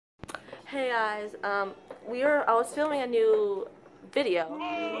Hey guys, I was filming a new video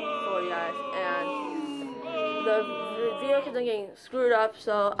for you guys, and the video keeps on getting screwed up,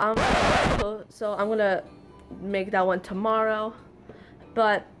 so I'm gonna make that one tomorrow.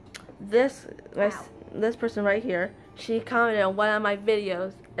 But this person right here, she commented on one of my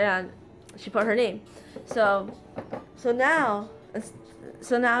videos and she put her name. So now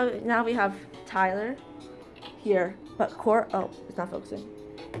we have Tyler here, but oh, it's not focusing.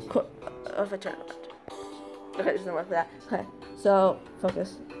 If I turn it around. Okay, this doesn't work for that. Okay, so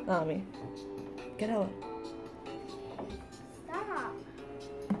focus, not on me. Get out. Stop.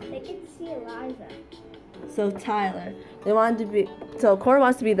 They can see Eliza. So Tyler, they wanted to be. So Cora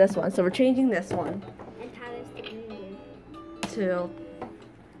wants to be this one. So we're changing this one. And Tyler's the green one. To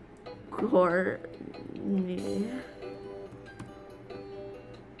Courtney.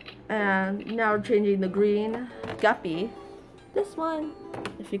 And now we're changing the green guppy. This one,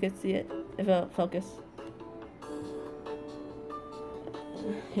 if you could see it, if it'll focus.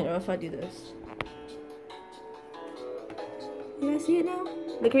 You know, if I do this. You guys see it now?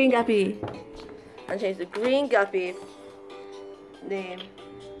 The green guppy. I'll change the green guppy name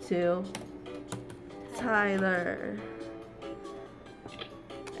to Tyler.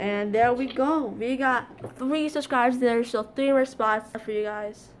 And there we go. We got 3 subscribers there, so 3 more spots for you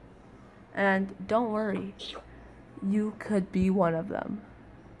guys. And don't worry, you could be one of them.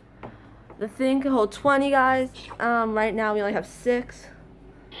 The thing could hold 20 guys. Right now we only have 6.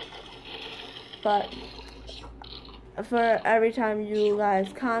 But for every time you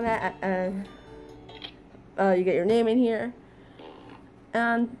guys comment and you get your name in here.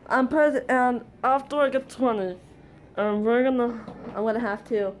 And after I get 20, I'm gonna have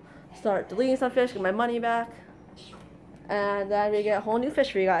to start deleting some fish, get my money back. And then we get a whole new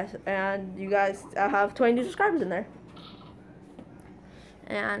fish for you guys. And you guys have 20 new subscribers in there.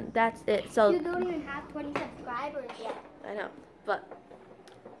 And that's it. So you don't even have 20 subscribers yet. I know.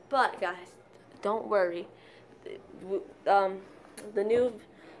 But guys, don't worry. A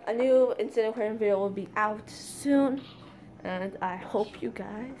new Instant Aquarium video will be out soon. And I hope you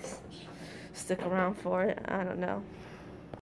guys stick around for it. I don't know.